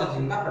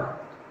purchasing the product.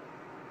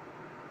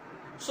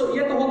 So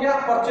ये तो हो गया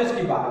purchase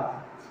की बात.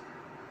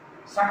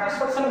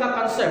 Satisfaction का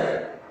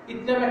concept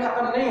इतने में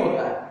खत्म नहीं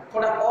होता है,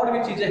 थोड़ा और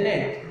भी चीजें हैं.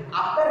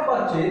 After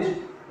purchase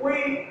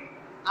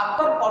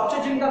after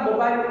purchasing the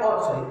mobile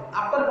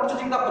after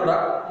purchasing the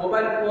product,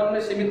 mobile phone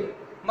में सीमित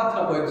मत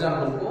रखो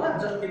एग्जाम्पल को,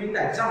 just giving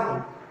the example.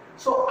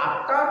 So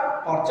after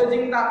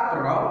purchasing the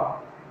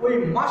product, we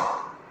must,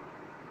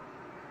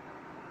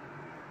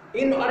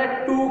 in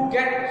order to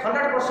get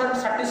 100%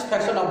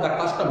 satisfaction of the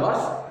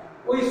customers,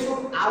 we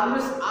should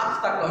always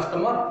ask the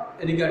customer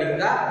regarding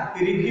the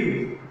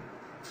review.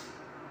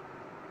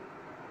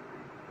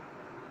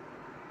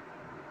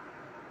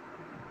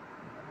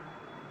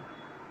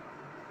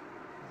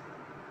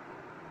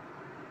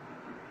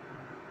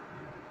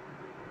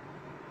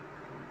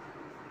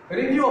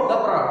 Review of the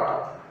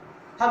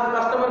product हम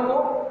customer को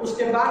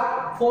उसके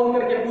बाद phone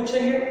करके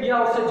पूछेंगे या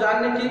उससे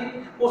जानने की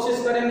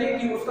कोशिश करेंगे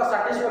कि उसका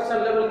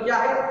सैटिस्फैक्शन लेवल क्या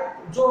है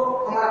जो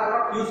हमारा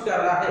प्रोडक्ट यूज कर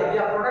रहा है,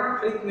 या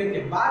प्रोडक्ट खरीदने के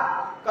बाद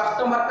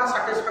कस्टमर का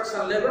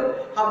सैटिस्फैक्शन लेवल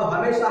हम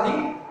हमेशा ही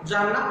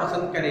जानना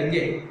पसंद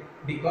करेंगे.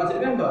 Because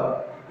remember,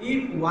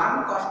 if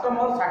one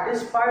customer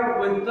satisfied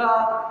with the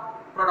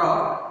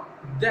product,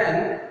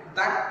 then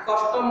that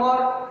customer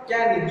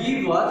can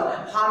give us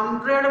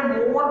 100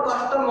 more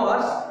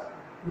customers,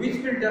 which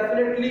will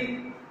definitely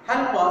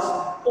help us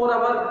for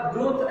our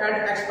growth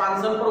and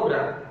expansion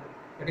program.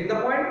 Getting the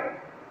point?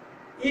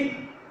 If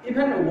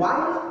even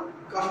one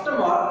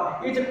customer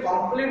is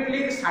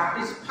completely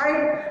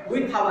satisfied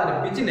with our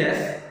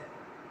business,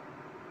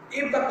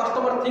 if the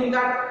customer think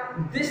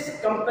that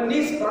this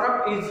company's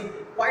product is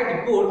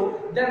quite good,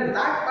 then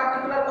that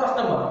particular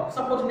customer,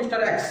 suppose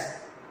Mr. X,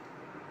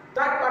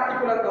 that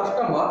particular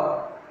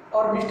customer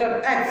or Mr.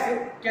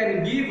 X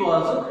can give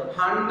us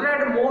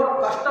 100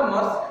 more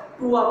customers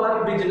to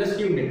our business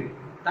unit.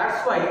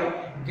 That's why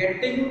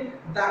getting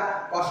the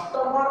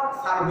customer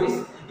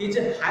service is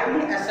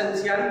highly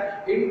essential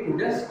in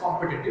today's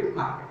competitive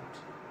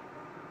market.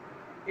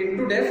 In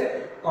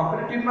today's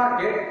competitive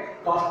market,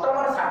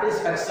 customer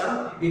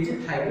satisfaction is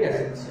highly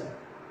essential.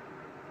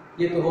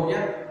 ये तो हो गया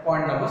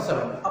point number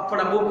 7. अब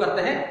थोड़ा move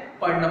करते हैं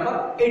point number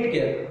 8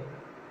 के.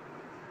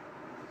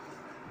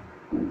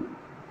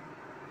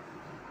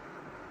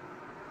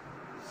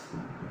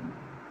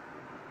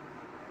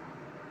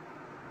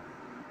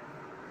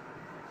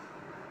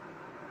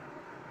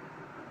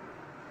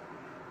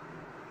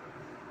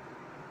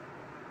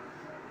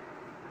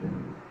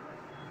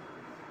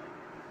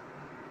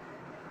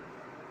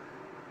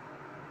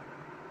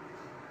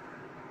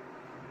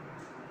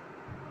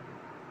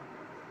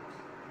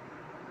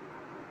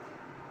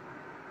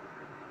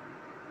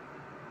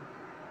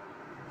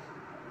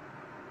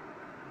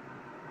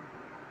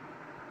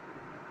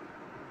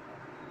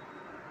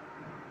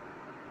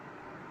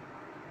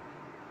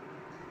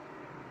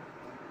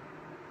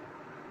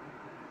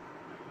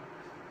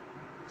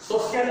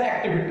 social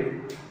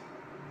activity.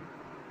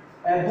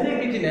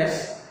 Every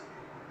business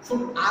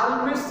should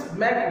always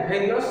make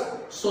various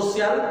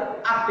social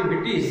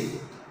activities.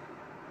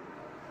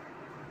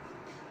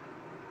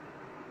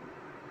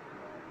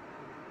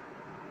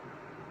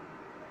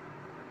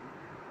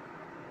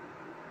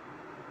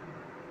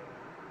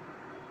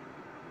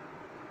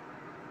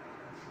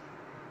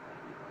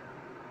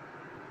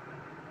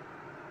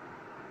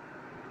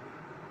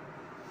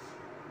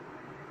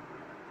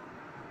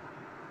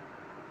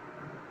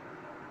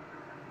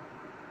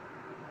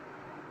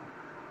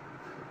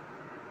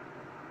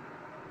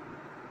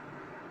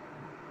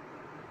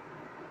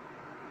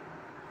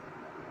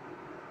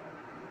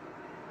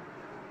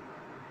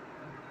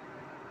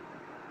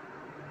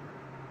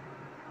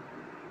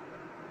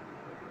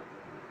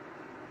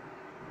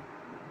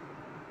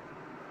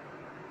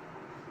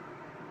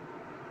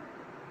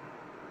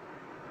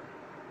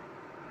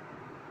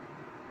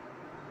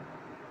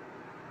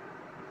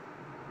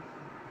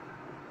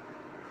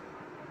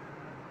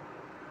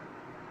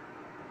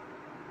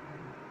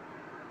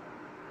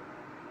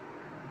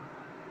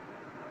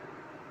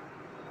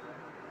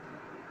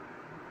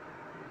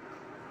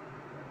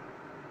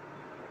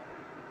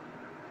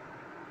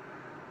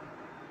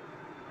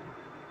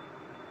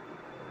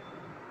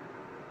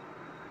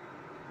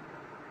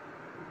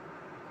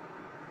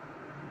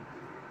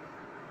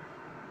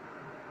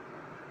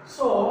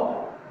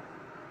 So,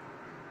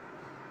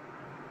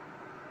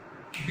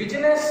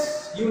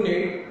 business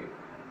unit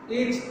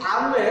is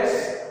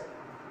always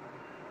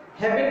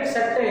having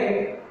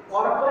certain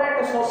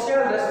corporate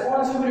social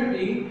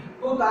responsibility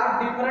to the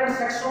different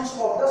sections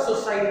of the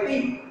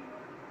society.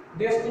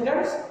 Dear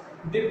students,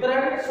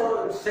 different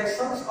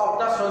sections of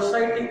the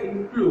society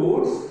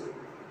includes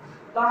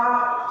the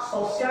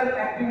social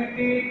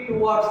activity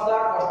towards the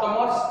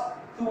customers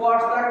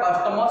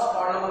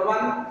point number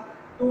 1,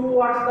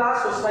 towards the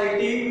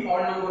society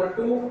point number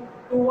 2,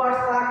 towards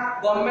the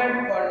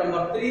government point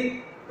number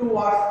 3,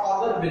 towards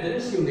other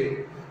business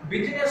unit.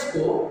 Business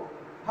को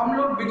हम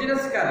लोग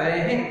business कर रहे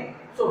हैं.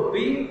 So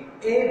being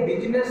a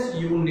business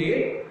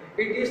unit,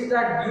 it is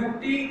the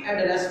duty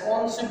and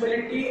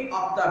responsibility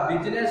of the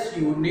business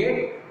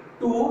unit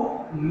to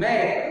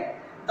make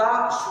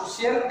the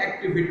social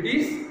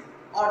activities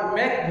or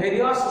make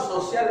various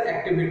social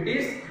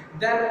activities.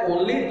 Then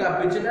only the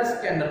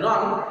business can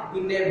run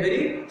in a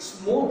very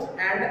smooth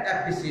and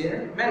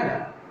efficient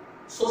manner.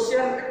 Social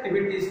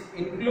activities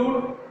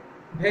include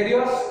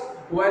various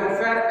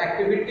welfare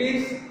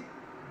activities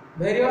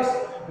with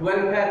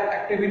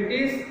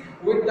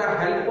the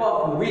help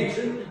of which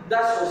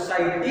the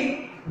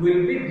society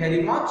will be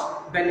very much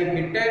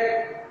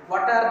benefited.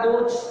 What are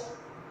those?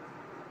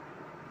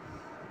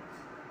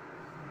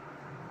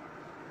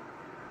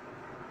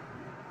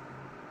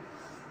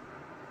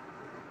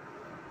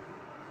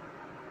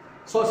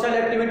 Social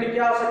activity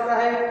क्या हो सकता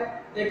है?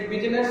 एक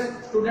business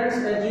students,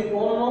 as you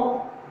all know,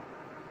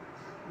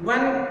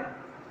 when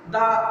the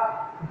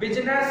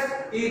business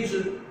is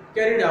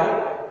carried out,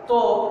 तो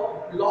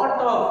lot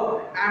of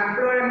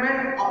employment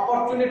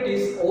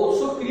opportunities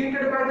also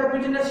created by the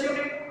business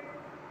unit.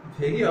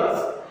 Various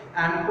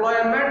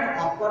employment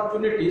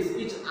opportunities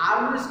is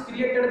always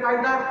created by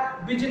the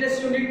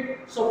business unit.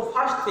 So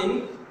first thing,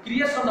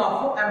 creation of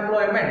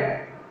employment.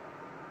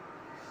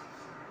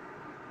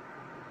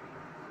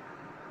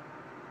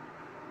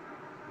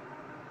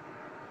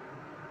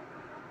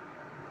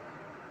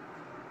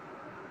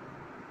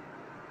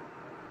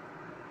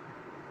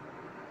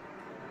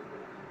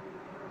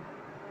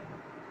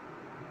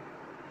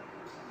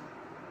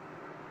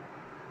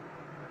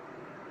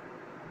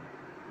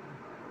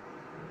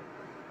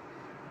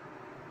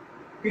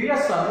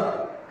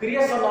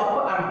 Creation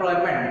of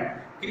employment.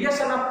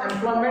 Creation of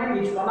employment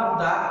is one of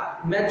the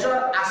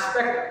major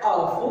aspect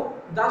of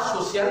the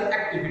social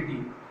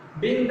activity.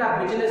 Being the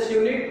business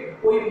unit,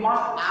 we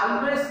must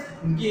always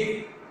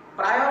give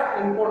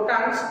prior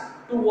importance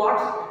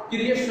towards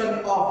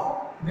creation of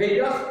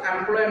various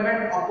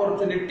employment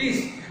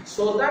opportunities,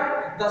 so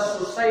that the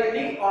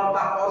society or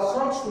the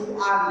persons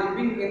who are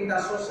living in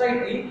the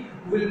society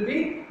will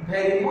be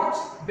very much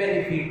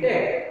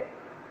benefited.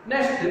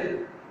 Next,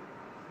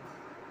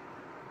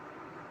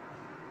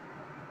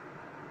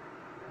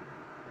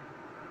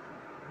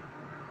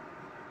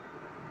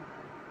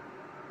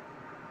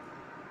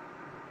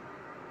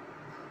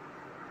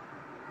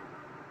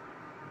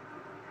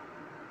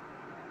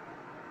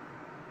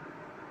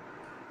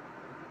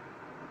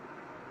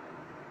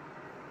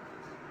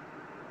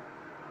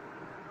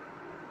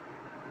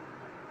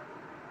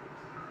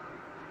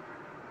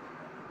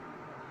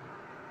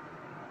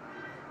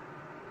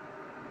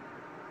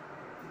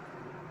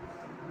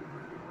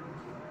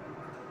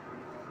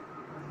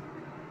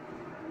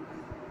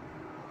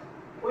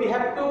 we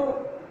have to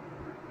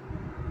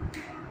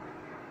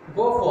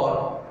go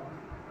for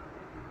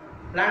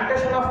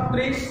plantation of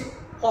trees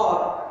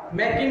for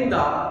making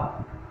the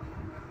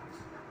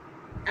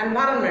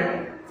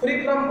environment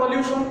free from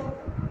pollution.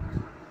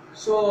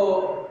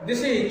 So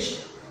this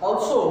is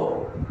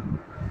also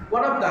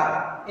one of the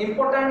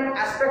important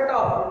aspect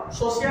of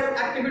social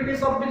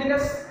activities of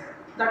business.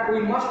 that we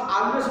must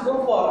always go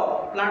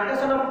for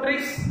plantation of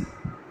trees.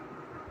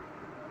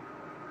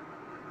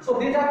 So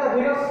these are the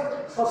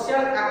various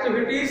social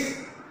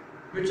activities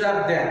which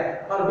are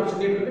there or which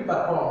need to be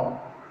performed.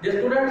 Dear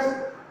students,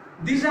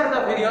 these are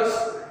the various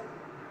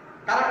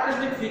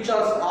characteristic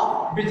features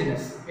of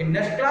business. In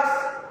next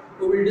class,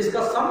 we will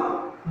discuss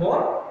some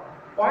more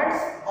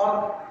points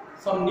or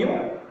some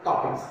new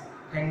topics.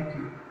 Thank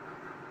you.